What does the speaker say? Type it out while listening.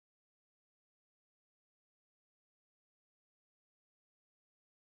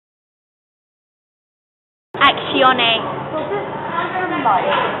Reazione.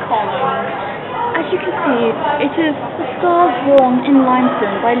 As you can see, it is the Stars Born in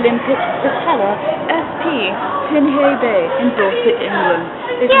Limestone by Limpet Patella, SP, Pinhay in Dorset, England.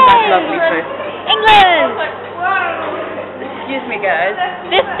 Isn't that lovely, folks? England! Excuse me, guys.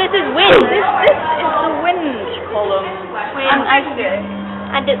 This is wind. This is the wind column.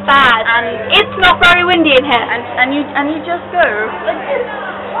 And it's bad. And it's not very windy in here. And you just go like this.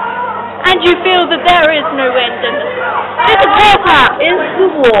 And you feel that there is no wind in this. This is water! Is the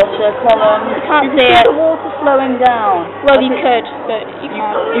water column? You can't you see can it. The water flowing down. Well, you could, but you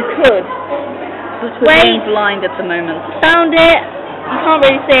can't. You could. But we're being blind at the moment. Found it. You can't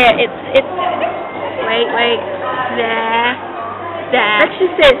really see it. It's. Wait. There. Let's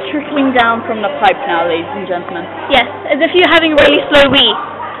just say it's trickling down from the pipe now, ladies and gentlemen. Yes, as if you're having a really slow wee.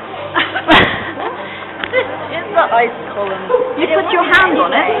 This is the ice column. You put your hand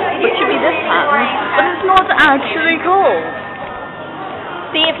on it, which should be this pattern, but it's not actually cold.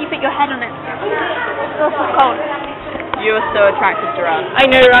 See if you put your head on it. It's also cold. You are so attractive, Gerard. I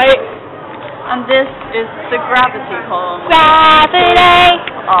know, right? And this is the gravity column. Gravity!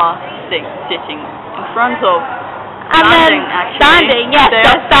 Sitting in front of. And Standing, then actually. standing, yes,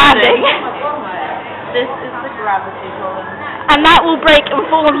 they're standing. This is the gravity column. And that will break and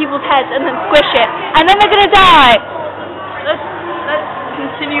fall on people's heads and then squish it. And then they're gonna die. Let's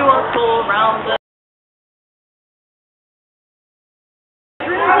continue our tour around the...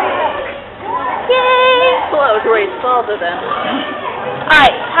 Yay! Well, that was a race farther then.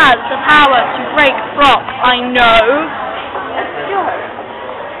 Ice has the power to break rock, I know. Let's go.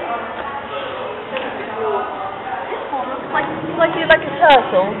 Like a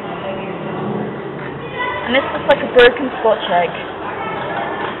turtle. And this looks like a broken Scotch egg.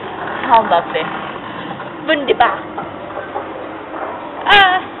 How lovely. Wunderbar.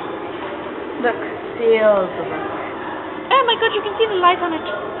 Look, seals of it. Oh my god, you can see the light on it.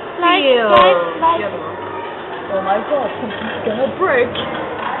 Light. Oh my god, something's gonna break.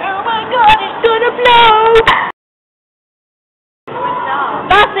 Oh my god, it's gonna blow.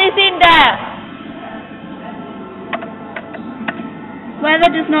 Was is in there?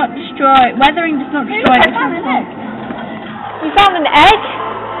 Weathering does not destroy. I found an egg. You found an egg?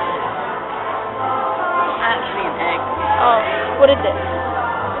 Actually an egg. Oh, what is it?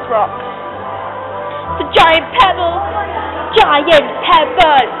 It's rock. It's a giant pebble. Giant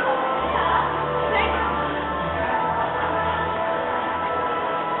pebble.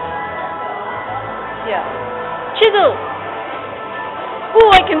 Yeah. Chisel. Oh,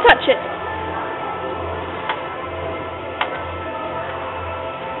 I can touch it.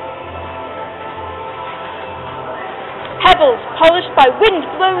 Pebbles polished by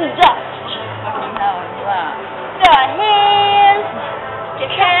wind-blown dust. Fucking hell is that? The hell? The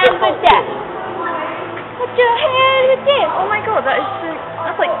hell with that? What the hell with this? Oh my god, that's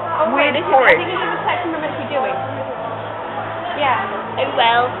like weird I porridge. think this is a section we're meant to be doing. Yeah. Oh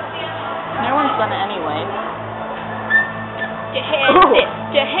well. No one's done it anyway. The hell is this?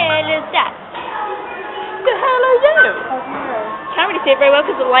 The hell is that? The hell are you? Can't really see it very well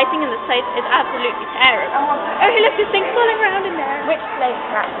because the lighting in this place is absolutely terrible. Oh, hey, look, this thing's falling around in there. Which place?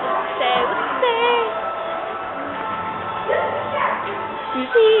 So, what's this?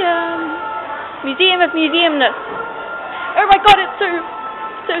 Museum. Museum of Museumness. Oh my god, it's so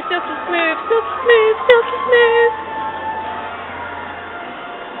silky smooth. Silky smooth. Silky smooth.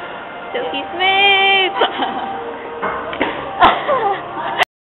 Silky smooth.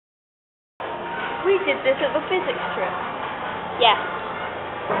 We did this at the physics trip. Yes.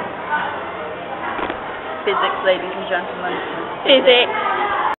 Physics, ladies and gentlemen. Physics.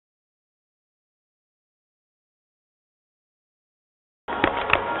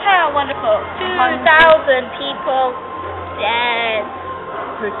 How wonderful. 2,000 people dead.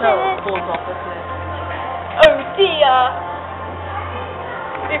 Hotel falls off the cliff. Oh dear.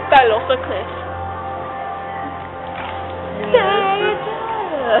 It fell off a cliff.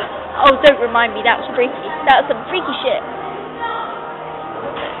 Oh, don't remind me, that was freaky. That was some freaky shit.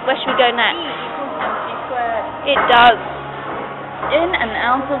 Where should we go next? It does. In and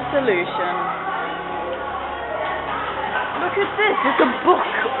out of solution. Look at this, it's a book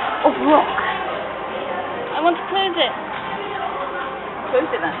of rock. I want to close it. Close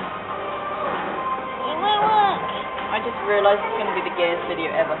it then. It won't work. I just realised it's going to be the gayest video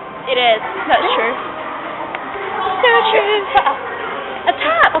ever. It is. That's true. So true. A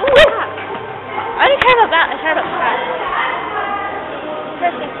tap. Oh, a tap. I don't care about that. I care about the tap.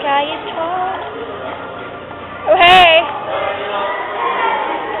 Perfect sky is tall. Oh hey.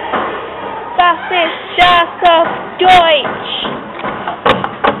 Das ist just auf Deutsch.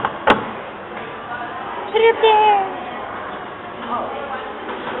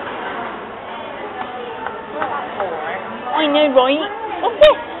 Right. What's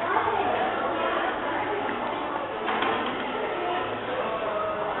this?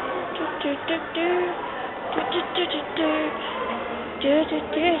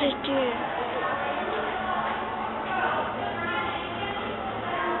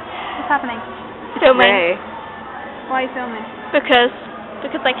 What's happening? Filming. Ray. Why are you filming? Because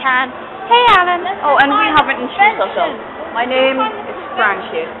I can. Hey, Alan. Oh, and we haven't introduced ourselves. My name is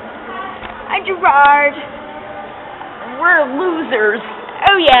Frankie. I'm Gerard. We're losers.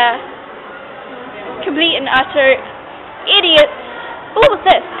 Oh yeah. Complete and utter idiots. What was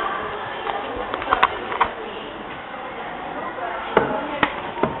this?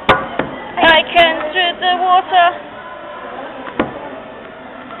 I can through the water.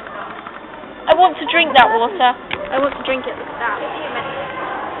 I want to drink that water. I want to drink it. Look at that.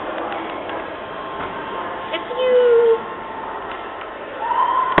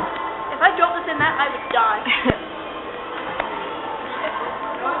 If I drop this in that, I would die.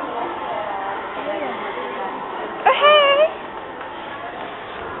 Oh hey.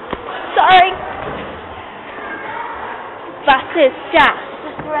 Sorry. Was ist das?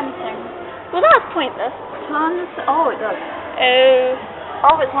 Just for anything. Well, that's pointless. Tons. Oh, it does. Oh.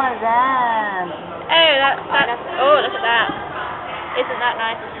 Oh, it's one of them. Oh, that's. Oh, look at that. Isn't that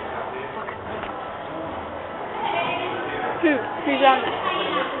nice? Who's on this?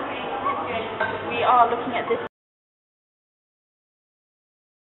 We are looking at this.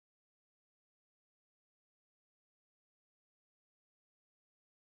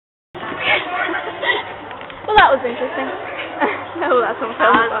 Well, that was interesting. Oh, that's on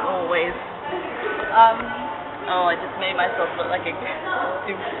film. As always. Oh, I just made myself look like a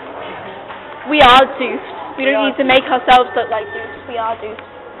doof. We are doofed. We don't need to make ourselves look like doofs. We are doofed.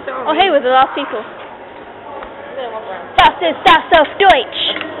 Oh, hey, we're the last people. Das ist das auf Deutsch.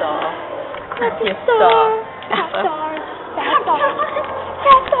 Das ist so.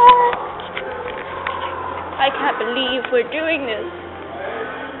 I can't believe we're doing this.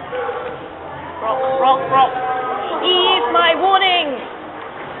 Rock. Eve, my warning.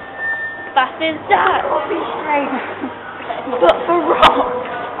 Was ist das? Be straight. But for rock.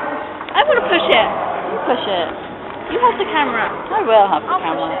 I want to push it. Push it. You have the camera. I will have the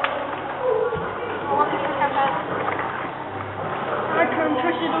camera. I can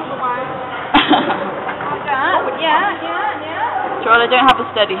push it all the way. Yeah. Charlotte, I don't have a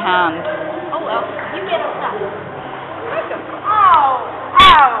steady hand. Oh well, you get stuck. Ow!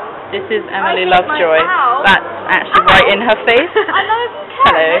 This is Emily I hit my Lovejoy. ow. That's actually right in her face. I know.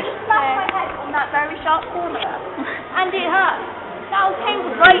 Hello. I just smashed my head on that very sharp corner, and it hurt. That was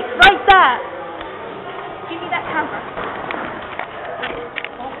painful. Right there. Give me that camera.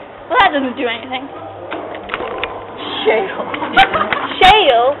 Well, that doesn't do anything. Shale.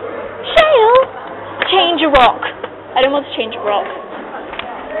 Shale? Change a rock. I don't want to change a rock.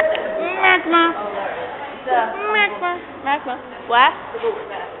 Magma. Where?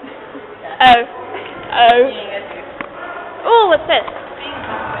 Oh, what's this?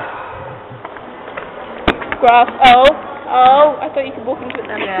 Grass. Oh, I thought you could walk into it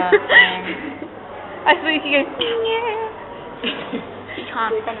then. Yeah. I thought you could go. You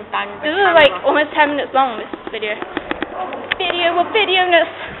can't spend a bang. This is like almost 10 minutes long, this video. Video-ness.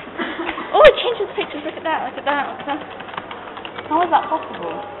 Oh, it changes the pictures. Look at that. How is that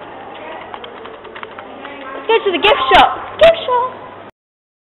possible? Let's go to the gift shop. Gift shop.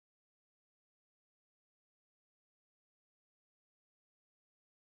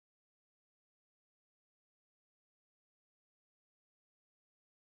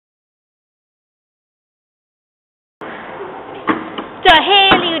 The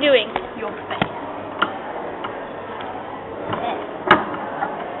hell are you doing? Your face.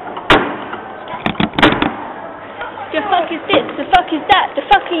 The fuck is this? The fuck is that? The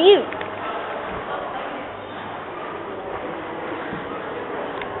fuck are you?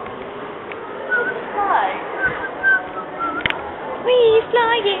 We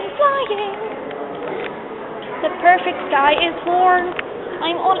flying. The perfect sky is born.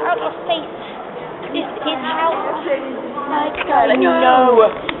 I'm on outer space. This is how my sky. No.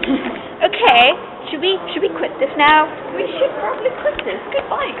 Okay, should we quit this now? We should probably quit this.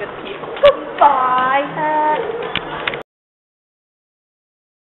 Goodbye, good people. Goodbye.